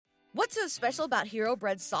What's so special about Hero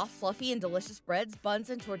Bread's soft, fluffy, and delicious breads, buns,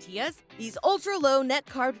 and tortillas? These ultra-low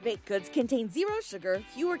net-carb baked goods contain zero sugar,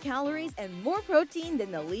 fewer calories, and more protein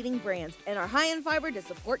than the leading brands, and are high in fiber to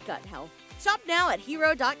support gut health. Shop now at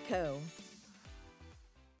hero.co.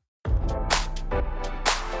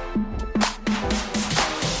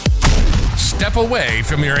 Step away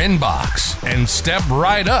from your inbox and step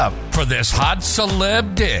right up for this hot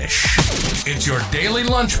celeb dish. It's your daily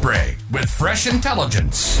lunch break with fresh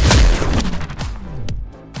intelligence.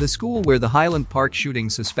 The school where the Highland Park shooting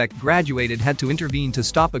suspect graduated had to intervene to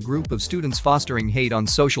stop a group of students fostering hate on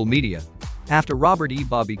social media. After Robert E.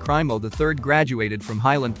 Bobby Crimo III graduated from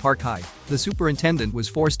Highland Park High, the superintendent was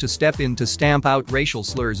forced to step in to stamp out racial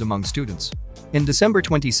slurs among students. In December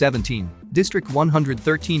 2017, District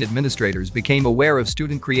 113 administrators became aware of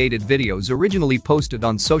student-created videos originally posted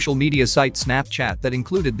on social media site Snapchat that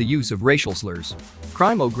included the use of racial slurs.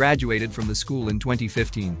 Crimo graduated from the school in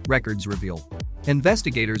 2015, records reveal.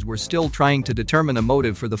 Investigators were still trying to determine a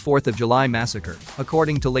motive for the 4th of July massacre,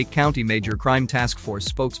 according to Lake County Major Crime Task Force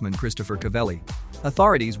spokesman Christopher Cavelli.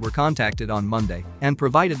 Authorities were contacted on Monday and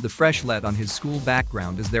provided the fresh let on his school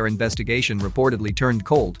background as their investigation reportedly turned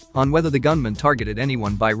cold on whether the gunman targeted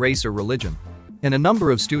anyone by race or religion. In a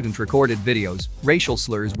number of student-recorded videos, racial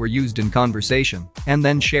slurs were used in conversation and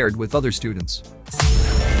then shared with other students.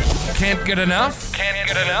 Can't get enough? Can't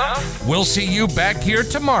get enough? We'll see you back here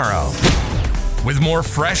tomorrow with more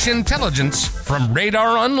fresh intelligence from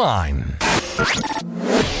Radar Online.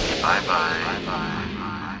 Bye-bye.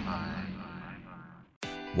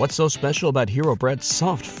 What's so special about Hero Bread's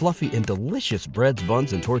soft, fluffy, and delicious breads,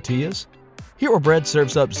 buns, and tortillas? Hero Bread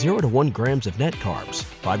serves up 0 to 1 grams of net carbs,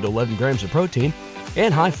 5 to 11 grams of protein,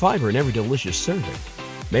 and high fiber in every delicious serving.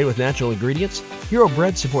 Made with natural ingredients, Hero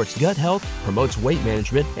Bread supports gut health, promotes weight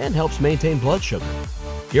management, and helps maintain blood sugar.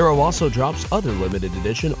 Hero also drops other limited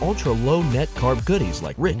edition ultra-low net carb goodies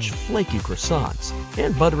like rich, flaky croissants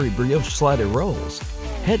and buttery brioche slider rolls.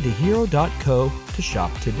 Head to hero.co to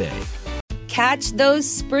shop today. Catch those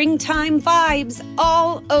springtime vibes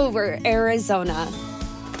all over Arizona.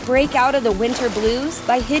 Break out of the winter blues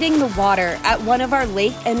by hitting the water at one of our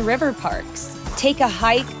lake and river parks. Take a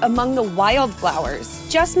hike among the wildflowers.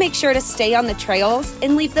 Just make sure to stay on the trails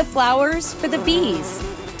and leave the flowers for the bees.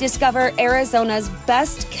 Discover Arizona's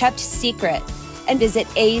best-kept secret and visit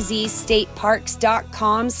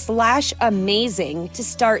azstateparks.com/amazing to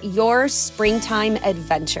start your springtime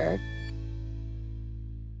adventure.